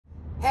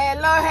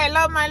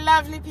Hello, my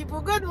lovely people.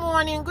 Good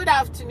morning, good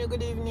afternoon,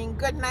 good evening,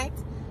 good night.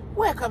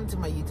 Welcome to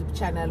my YouTube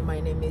channel.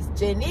 My name is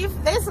Jenny. If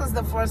this is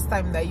the first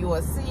time that you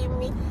are seeing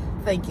me,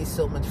 thank you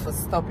so much for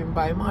stopping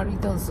by. My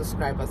return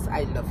subscribers,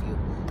 I love you.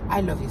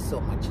 I love you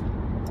so much.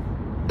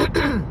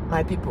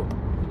 My people,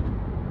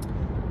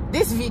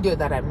 this video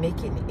that I'm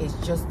making is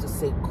just to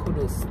say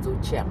kudos to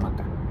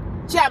Chiamaka.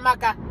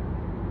 Chiamaka,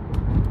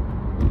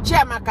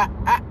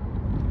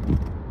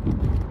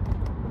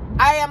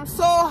 I am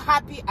so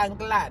happy and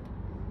glad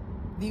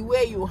the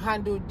way you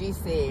handled this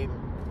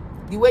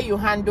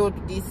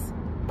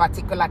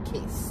particular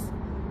case.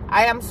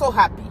 I am so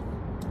happy.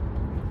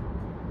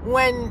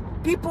 When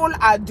people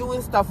are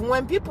doing stuff,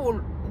 when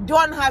people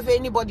don't have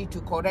anybody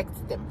to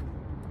correct them,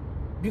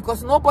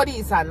 because nobody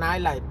is an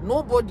island,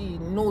 nobody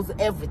knows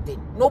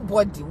everything,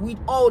 nobody, we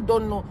all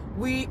don't know,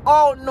 we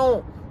all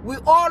know, we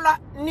all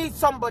need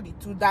somebody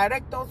to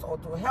direct us or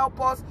to help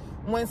us.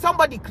 When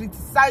somebody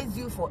criticizes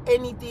you for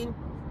anything,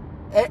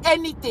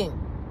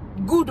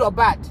 good or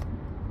bad,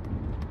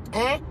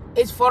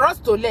 it's for us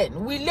to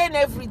learn. We learn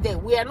every day.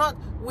 We are not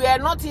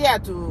here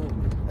to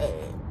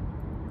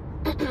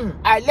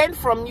I learn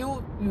from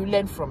you, you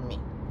learn from me.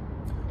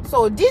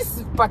 So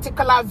this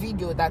particular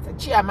video that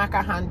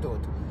Chiamaka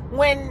handled,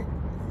 when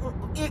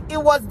it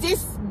was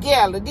this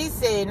girl, this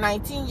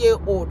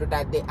 19-year-old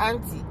that the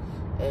auntie,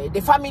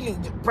 the family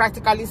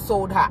practically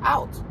sold her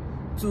out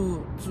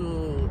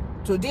to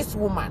this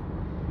woman.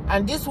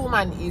 And this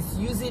woman is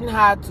using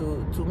her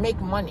to make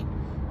money,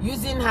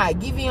 using her,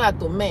 giving her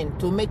to men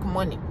to make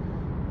money.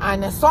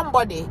 And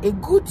somebody, a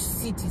good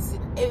citizen,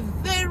 a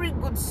very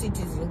good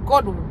citizen,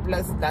 God will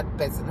bless that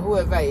person,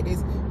 whoever it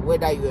is,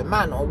 whether you're a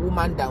man or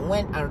woman, that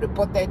went and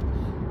reported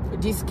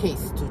this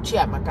case to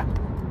Chiamaka.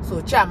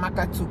 So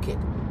Chiamaka took it.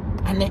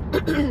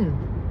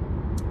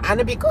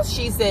 And because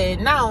she's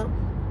now,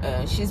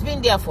 she's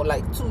been there for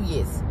like 2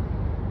 years.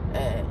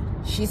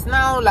 She's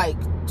now like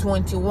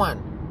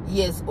 21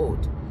 years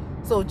old.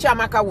 So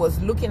Chiamaka was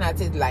looking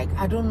at it like,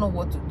 I don't know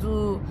what to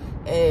do,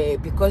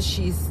 because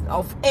she's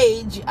of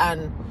age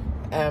and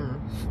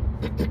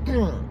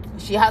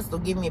she has to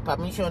give me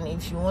permission.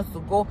 If she wants to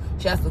go,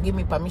 she has to give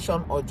me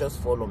permission or just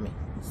follow me,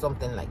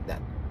 something like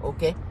that.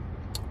 Okay,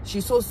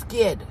 she's so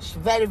scared. She's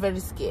very, very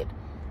scared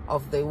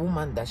of the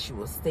woman that she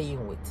was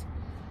staying with.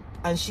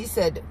 And she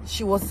said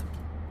she was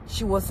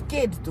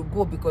scared to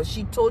go because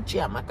she told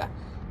Chiamaka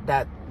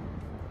that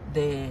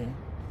the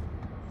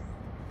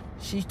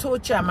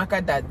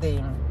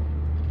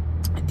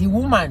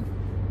woman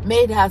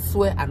made her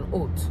swear an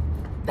oath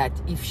that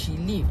if she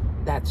leave,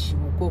 that she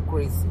will go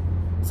crazy.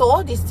 So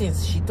all these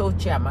things she told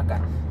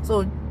Chiamaka.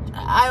 So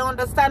I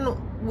understand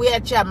where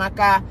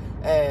Chiamaka,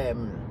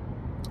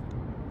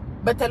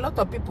 but a lot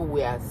of people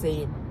were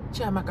saying,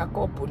 Chiamaka,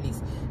 call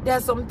police. There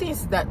are some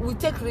things that we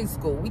take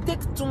risk. We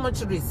take too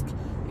much risk.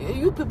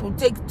 You people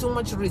take too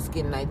much risk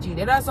in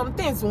Nigeria. There are some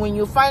things when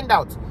you find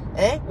out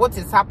what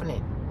is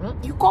happening,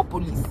 you call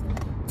police.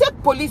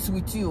 Take police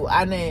with you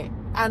and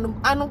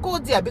go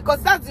there,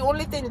 because that's the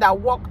only thing that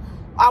work.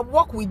 I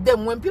work with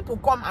them. When people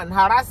come and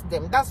harass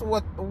them, that's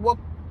what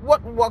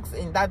works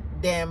in that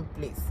damn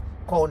place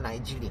called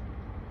Nigeria.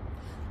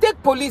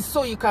 Take police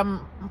so you can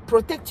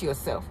protect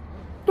yourself.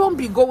 Don't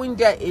be going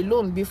there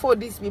alone before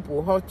these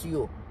people hurt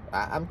you.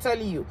 I'm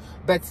telling you.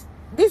 But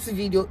this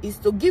video is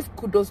to give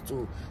kudos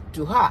to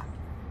her.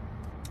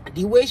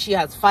 The way she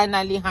has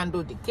finally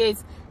handled the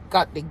case,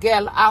 got the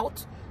girl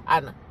out.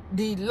 And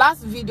the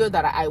last video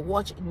that I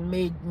watched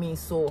made me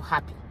so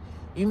happy.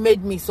 It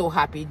made me so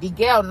happy. The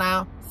girl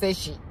now says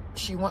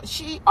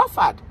she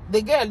offered.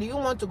 The girl, you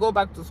want to go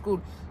back to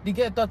school? The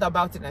girl thought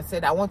about it and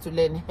said, I want to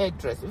learn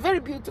hairdressing. Very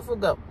beautiful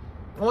girl.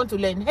 I want to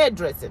learn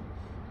hairdressing.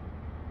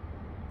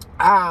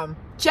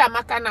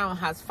 Chiamaka now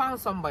has found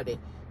somebody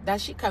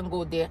that she can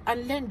go there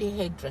and learn the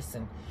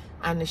hairdressing.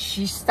 And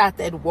she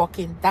started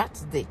working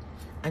that day.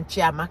 And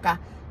Chiamaka,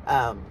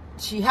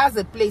 she has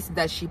a place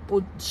that she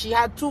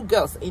had 2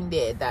 girls in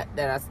there that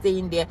are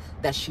staying there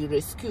that she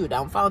rescued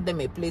and found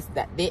them a place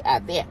that they are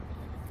there.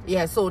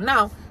 Yeah, so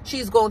now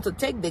she's going to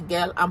take the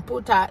girl and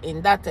put her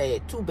in that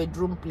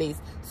 2-bedroom place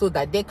so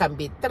that they can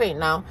be 3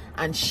 now.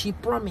 And she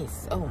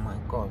promised, oh my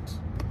God,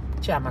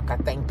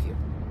 Chiamaka, thank you.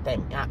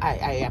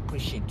 I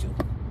appreciate you.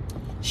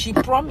 She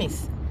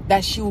promised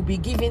that she will be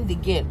giving the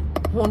girl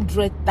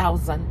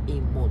 100,000 a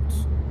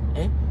month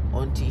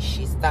until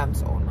she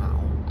stands on her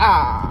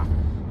own.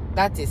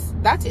 That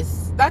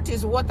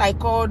is what I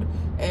called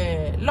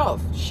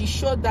love. She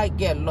showed that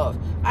girl love,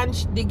 and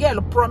the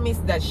girl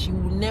promised that she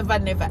will never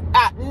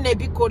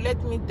Nebiko,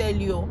 let me tell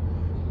you,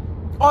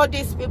 all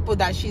these people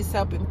that she's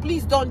helping,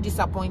 please don't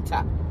disappoint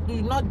her.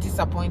 Do not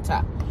disappoint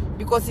her,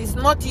 because it's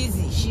not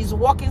easy. She's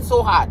working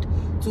so hard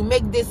to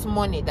make this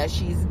money that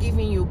she is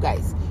giving you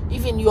guys.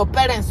 Even your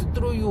parents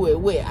threw you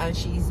away, and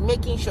she is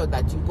making sure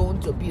that you're going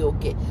to be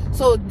okay.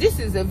 So this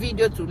is a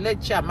video to let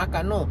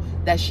Chiamaka know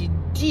that she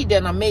did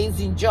an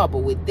amazing job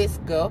with this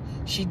girl.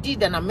 She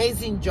did an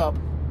amazing job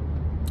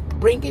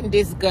bringing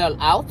this girl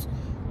out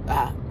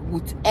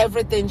with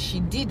everything she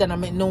did.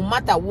 And no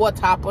matter what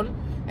happened,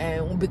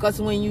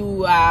 because when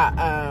you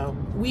are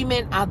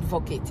women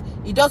advocate,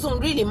 it doesn't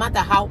really matter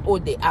how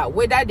old they are,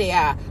 whether they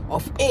are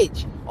of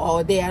age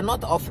or they are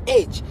not of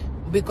age,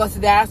 because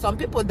there are some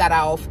people that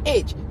are of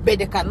age but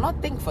they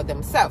cannot think for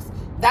themselves.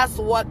 That's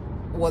what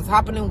was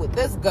happening with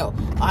this girl.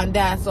 And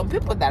there are some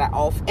people that are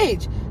of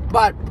age,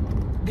 but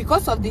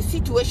because of the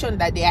situation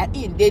that they are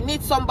in, they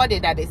need somebody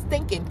that is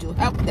thinking to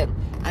help them.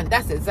 And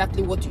that's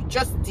exactly what you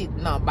just did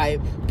now by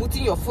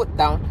putting your foot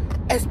down,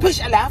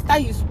 especially after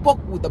you spoke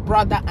with the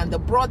brother, and the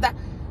brother,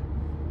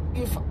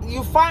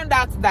 you found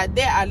out that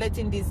they are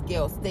letting this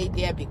girl stay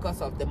there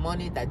because of the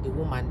money that the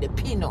woman, the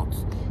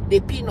peanuts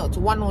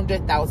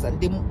 100,000,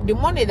 the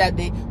money that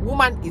the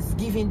woman is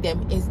giving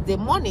them is the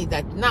money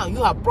that now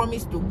you have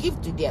promised to give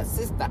to their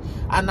sister.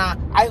 And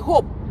I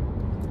hope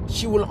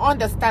she will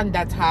understand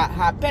that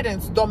her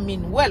parents don't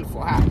mean well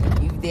for her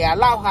if they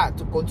allow her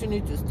to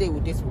continue to stay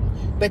with this woman.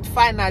 But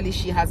finally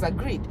she has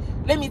agreed.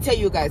 Let me tell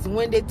you guys,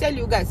 when they tell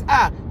you guys,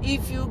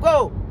 if you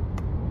go,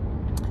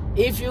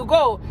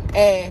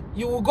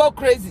 you will go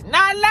crazy.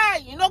 Now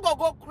lie, you not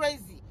go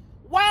crazy.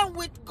 One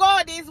with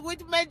God is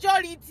with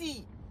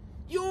majority.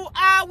 You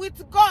are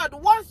with God.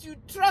 Once you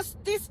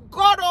trust this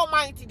God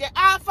Almighty, the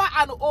Alpha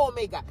and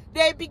Omega,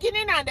 the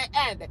beginning and the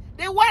end,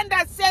 the one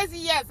that says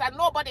yes and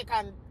nobody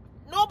can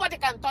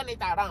turn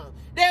it around,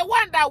 the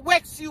one that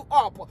wakes you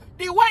up,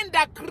 the one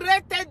that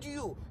created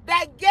you,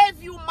 that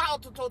gave you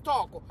mouth to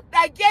talk,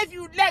 that gave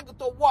you leg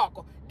to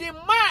walk,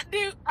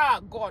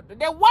 God,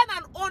 the one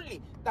and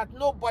only that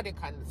nobody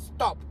can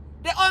stop,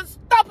 the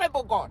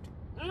unstoppable God.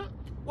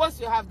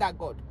 Once you have that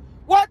God,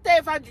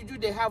 whatever juju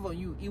they have on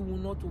you, it will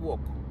not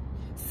work.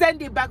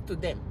 Send it back to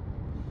them.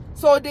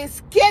 So they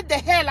scared the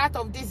hell out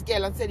of this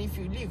girl and said, if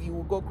you leave, you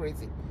will go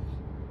crazy.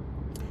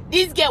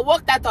 This girl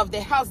walked out of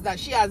the house that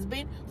she has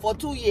been for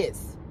 2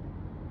 years.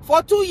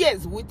 For 2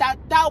 years, without,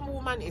 that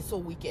woman is so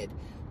wicked,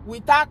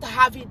 without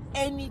having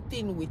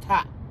anything with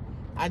her.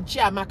 And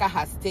Chiamaka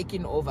has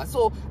taken over.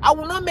 So I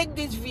will not make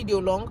this video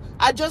long.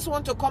 I just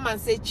want to come and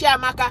say,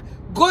 Chiamaka,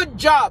 good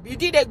job. You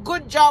did a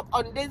good job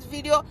on this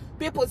video.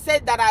 People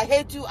said that I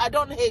hate you. I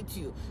don't hate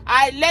you.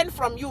 I learn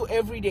from you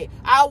every day.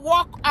 I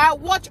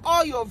watch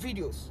all your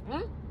videos.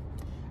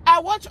 I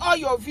watch all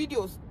your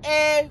videos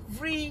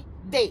every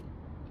day.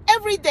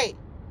 Every day.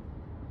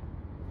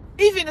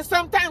 Even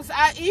sometimes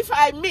if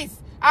I miss,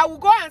 I will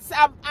go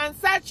and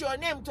search your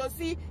name to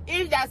see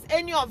if there's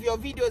any of your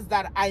videos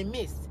that I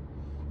missed.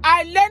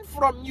 I learn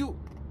from you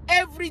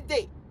every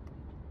day.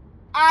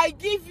 I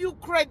give you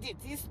credit.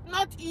 It's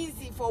not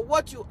easy for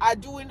what you are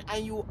doing,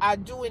 and you are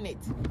doing it.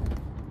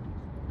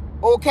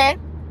 Okay?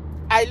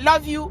 I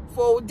love you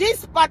for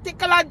this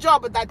particular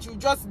job that you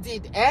just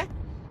did.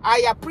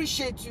 I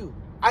appreciate you.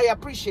 I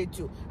appreciate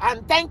you.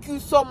 And thank you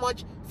so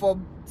much for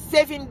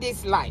saving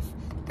this life.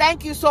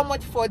 Thank you so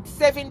much for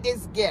saving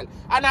this girl.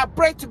 And I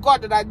pray to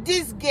God that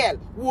this girl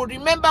will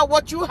remember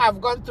what you have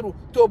gone through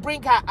to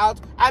bring her out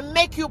and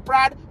make you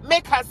proud,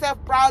 make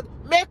herself proud,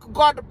 make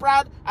God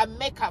proud, and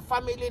make her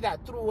family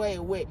that threw her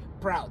away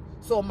proud.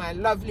 So my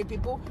lovely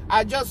people,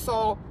 I just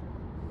saw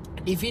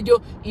the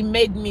video. It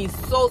made me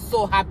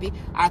so happy.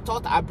 I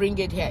thought I'd bring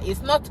it here.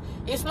 It's not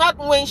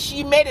when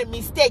she made a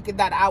mistake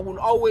that I will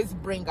always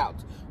bring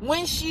out.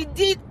 When she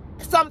did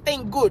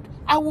something good,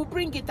 I will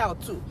bring it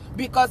out too,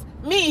 because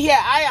me here,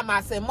 I am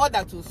as a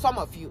mother to some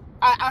of you.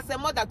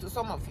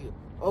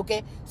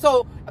 Okay,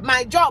 so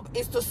my job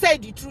is to say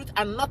the truth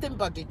and nothing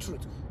but the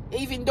truth,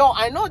 even though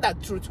I know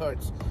that truth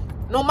hurts.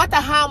 No matter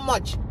how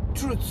much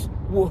truth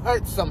will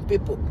hurt some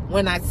people,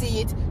 when I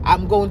see it,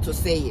 I'm going to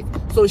say it.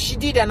 So she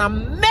did an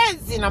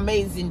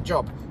amazing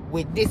job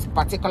with this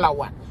particular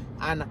one,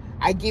 and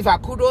I give her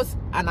kudos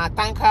and I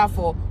thank her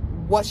for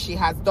what she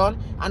has done,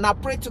 and I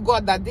pray to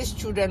God that these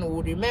children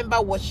will remember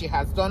what she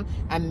has done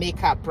and make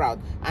her proud.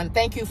 And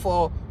thank you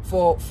for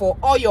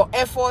all your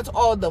effort,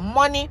 all the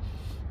money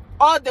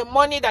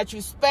that you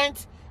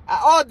spent,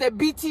 all the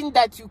beating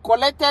that you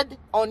collected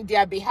on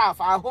their behalf.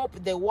 I hope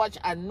they watch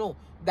and know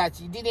that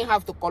you didn't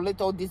have to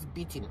collect all this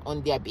beating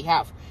on their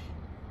behalf.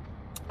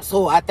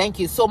 So I thank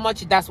you so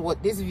much. That's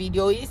what this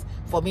video is,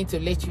 for me to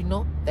let you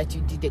know that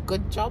you did a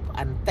good job.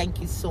 And thank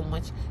you so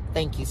much.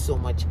 Thank you so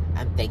much.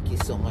 And thank you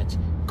so much.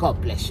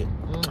 God bless you.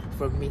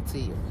 From me to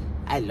you.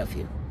 I love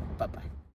you. Bye-bye.